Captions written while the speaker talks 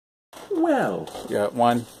Well, You got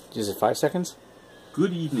one. Is it 5 seconds?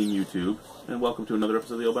 good evening, YouTube, and welcome to another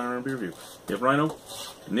episode of the Albino Rhino Beer Review. You have Rhino,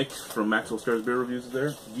 Nick from Maxwell Stairs Beer Reviews is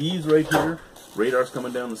there, Guy's right here, Radar's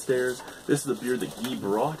coming down the stairs. This is a beer that Guy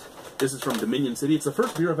brought. This is from Dominion City. It's the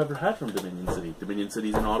first beer I've ever had from Dominion City. Dominion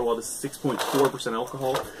City's in Ottawa. This is 6.4%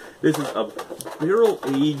 alcohol. This is a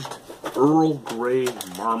barrel-aged Earl Grey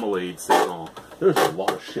Marmelade Saison. There's a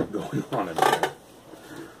lot of shit going on in there.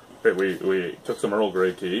 Okay, we took some Earl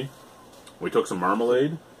Grey tea. We took some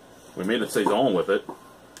marmalade. We made a Saison with it.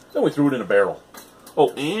 Then we threw it in a barrel. Oh,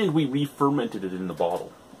 and we re-fermented it in the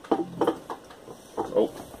bottle. Oh.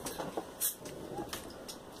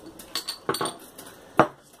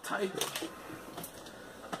 Tight.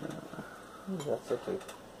 That's okay.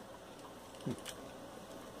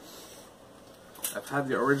 I've had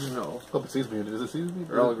the original. Hope it seasoned me. Is it seasoned me?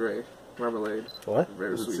 Earl Grey Marmelade. What?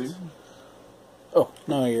 Very Is it sweet. seasoned? Oh,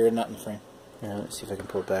 no, you're not in the frame. Yeah, let's see if I can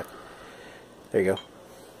pull it back. There you go.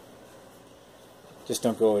 Just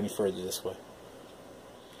don't go any further this way.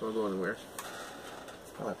 Don't go anywhere.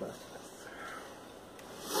 I like that.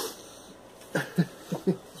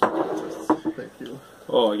 Thank you.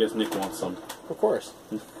 Oh, I guess Nick wants some. Of course.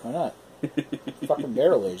 Why not? Fucking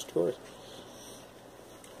barrel aged, of course.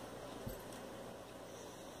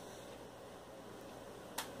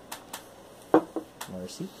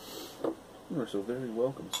 Mercy. You are so very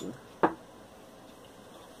welcome, sir.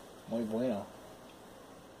 Muy bueno.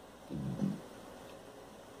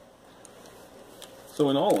 So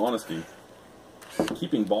in all honesty,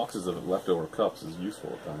 keeping boxes of leftover cups is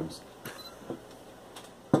useful at times.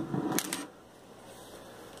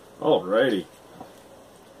 Alrighty.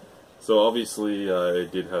 So obviously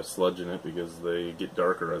it did have sludge in it because they get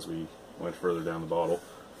darker as we went further down the bottle.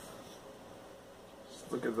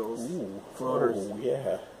 Just look at those Ooh. floaters. Oh,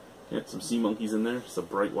 yeah. Yeah, some sea monkeys in there, just a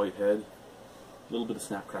bright white head. A little bit of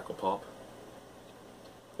snap, crackle, pop.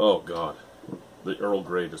 Oh god. The Earl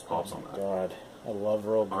Grey just pops on that. God. I love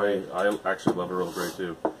Earl Grey. I actually love Earl Grey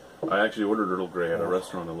too. I actually ordered Earl Grey at a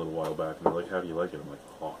restaurant a little while back, and they're like, "How do you like it?" I'm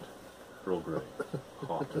like, "Hot, Earl Grey,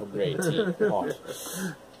 hot." Earl Grey tea. Hot.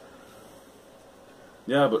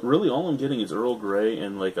 Yeah, but really, all I'm getting is Earl Grey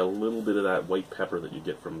and like a little bit of that white pepper that you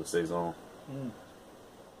get from the Saison. Mm.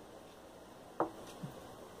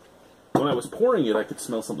 When I was pouring it, I could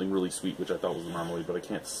smell something really sweet, which I thought was the marmalade, but I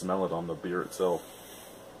can't smell it on the beer itself.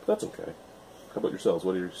 But that's okay. How about yourselves?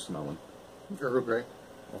 What are you smelling? Earl Grey.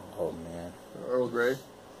 Oh, man. Earl Grey.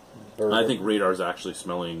 Burger, I think Radar's actually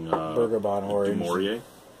smelling Burger Bon Du Orange. Maurier.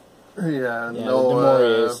 Yeah, Yeah, no. the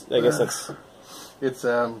Maurier is, I guess that's... It's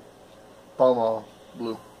Palma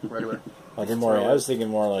blue, right away. Oh, the Maurier. I was thinking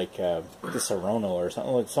more like the Serrano or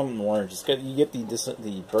something, like something orange. You get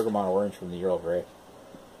the Bergamot orange from the Earl Grey.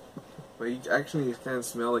 But you actually kind of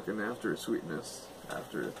smell like an after sweetness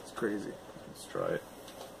after it. It's crazy. Let's try it.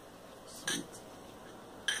 Sweet.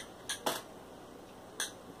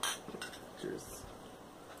 Cheers.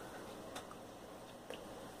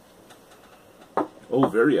 Oh,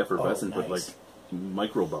 very effervescent, Oh, but like nice.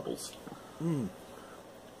 micro bubbles. Mm.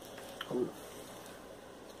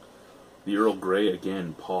 The Earl Grey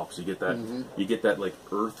again pops. You get that. You get that like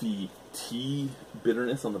earthy tea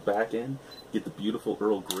bitterness on the back end. You get the beautiful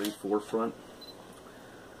Earl Grey forefront.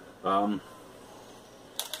 I'm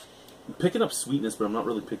picking up sweetness, but I'm not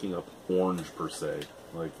really picking up orange per se,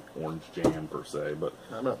 like orange jam per se. But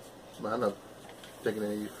I'm not taking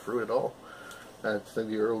any fruit at all. I think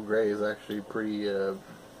the Earl Grey is actually pretty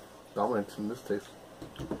dominant in this taste.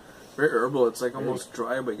 Very herbal. It's like almost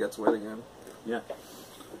dry, but it gets wet again. yeah,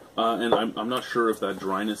 and I'm not sure if that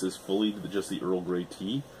dryness is fully just the Earl Grey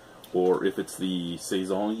tea, or if it's the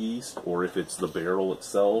Saison yeast, or if it's the barrel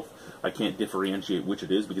itself. I can't differentiate which it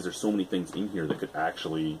is because there's so many things in here that could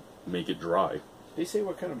actually make it dry. Did you say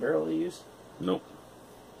what kind of barrel they use? Nope.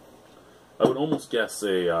 I would almost guess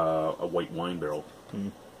a white wine barrel.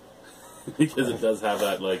 Because it does have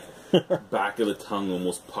that, like, back of the tongue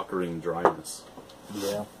almost puckering dryness.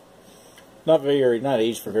 Yeah. Not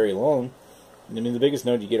aged for very long. I mean, the biggest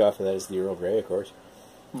note you get off of that is the Earl Grey, of course.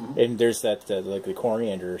 And there's that, like the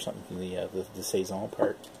coriander or something from the Saison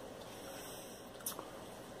part.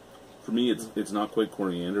 For me, it's not quite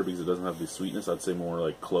coriander because it doesn't have the sweetness. I'd say more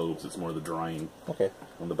like cloves. It's more the drying Okay.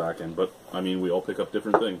 on the back end. But, I mean, we all pick up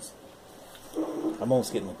different things. I'm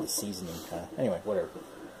almost getting like the seasoning kind of. Anyway, whatever.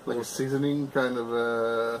 Like a seasoning kind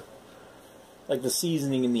of. Like the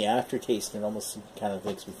seasoning and the aftertaste, it almost kind of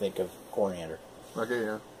makes me think of coriander. Okay,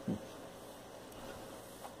 yeah.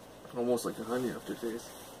 Almost like a honey aftertaste.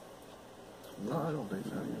 No, I don't think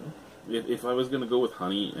so. If I was going to go with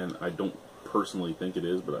honey, and I don't personally think it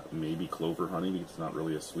is, but maybe clover honey because it's not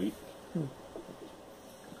really as sweet.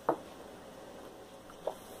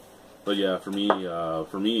 But yeah, for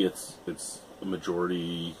me, it's a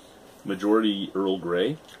majority Earl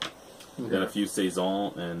Grey, then a few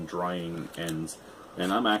Saison and drying ends,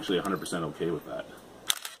 and I'm actually 100% okay with that.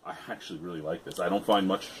 I actually really like this. I don't find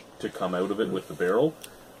much to come out of it with the barrel,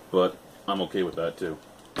 but I'm okay with that too.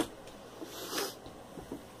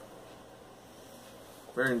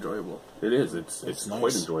 Very enjoyable. It is. It's nice.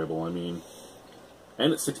 Quite enjoyable. I mean,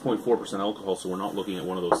 and it's 6.4% alcohol, so we're not looking at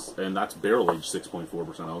one of those, and that's barrel-aged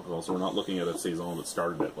 6.4% alcohol, so we're not looking at a Saison that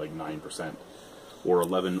started at like 9% or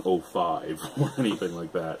 11.05 or anything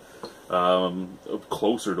like that.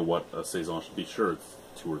 Closer to what a Saison should be. Sure, it's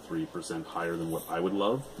 2 or 3% higher than what I would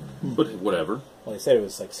love, but whatever. Well, they said it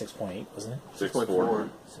was like 6.8, wasn't it? 6.4.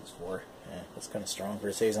 6.4. Yeah, that's kind of strong for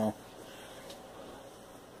a Saison.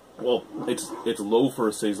 Well, it's low for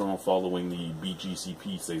a Saison following the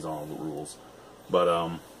BGCP Saison rules, but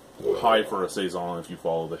high for a Saison if you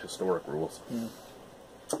follow the historic rules.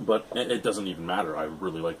 But it doesn't even matter. I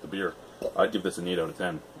really like the beer. I'd give this an 8 out of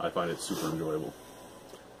 10. I find it super enjoyable.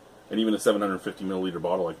 And even a 750 milliliter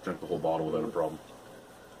bottle, I could drink the whole bottle without a problem.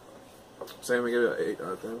 Same, we give it an 8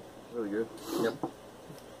 out of 10. Really good. Yep.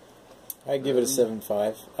 I give it a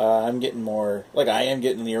 7.5. I'm getting more, like I am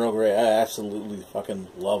getting the Earl Grey. I absolutely fucking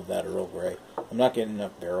love that Earl Grey. I'm not getting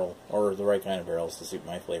enough barrel, or the right kind of barrels to suit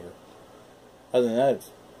my flavor. Other than that,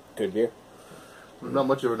 it's good beer. I'm not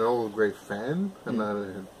much of an Earl Grey fan. I'm not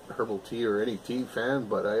a herbal tea or any tea fan,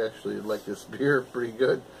 but I actually like this beer pretty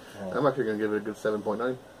good. Oh. I'm actually going to give it a good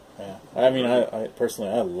 7.9. Yeah, I mean, I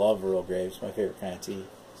personally, I love Earl Grey. It's my favorite kind of tea.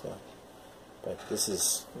 So, but this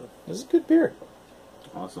is good beer.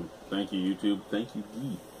 Awesome. Thank you, YouTube. Thank you,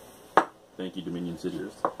 Guy. Thank you, Dominion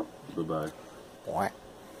Cities. Bye-bye. What?